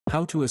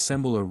How to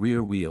assemble a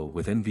rear wheel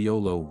with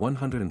Enviolo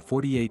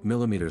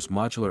 148mm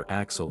modular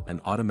axle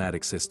and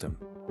automatic system.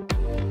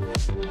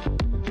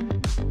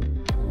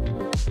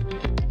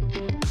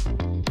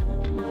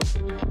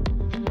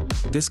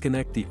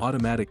 Disconnect the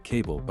automatic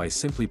cable by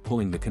simply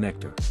pulling the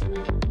connector.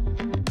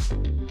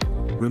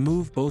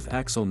 Remove both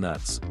axle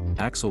nuts,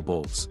 axle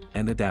bolts,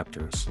 and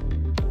adapters.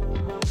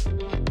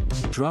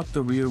 Drop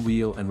the rear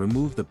wheel and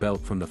remove the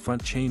belt from the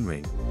front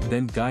chainring,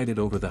 then guide it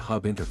over the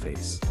hub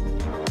interface.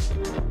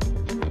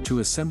 To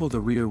assemble the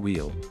rear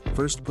wheel,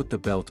 first put the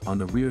belt on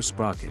the rear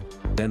sprocket,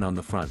 then on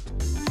the front.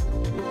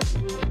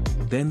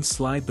 Then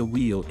slide the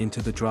wheel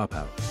into the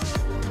dropout.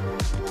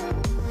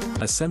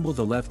 Assemble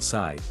the left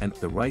side and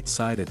the right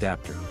side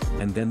adapter,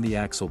 and then the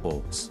axle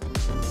bolts.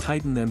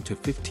 Tighten them to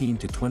 15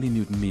 to 20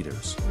 Nm.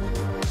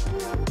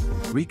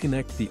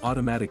 Reconnect the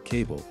automatic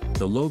cable,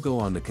 the logo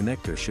on the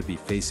connector should be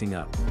facing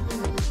up.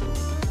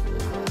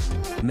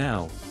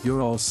 Now,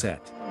 you're all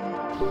set.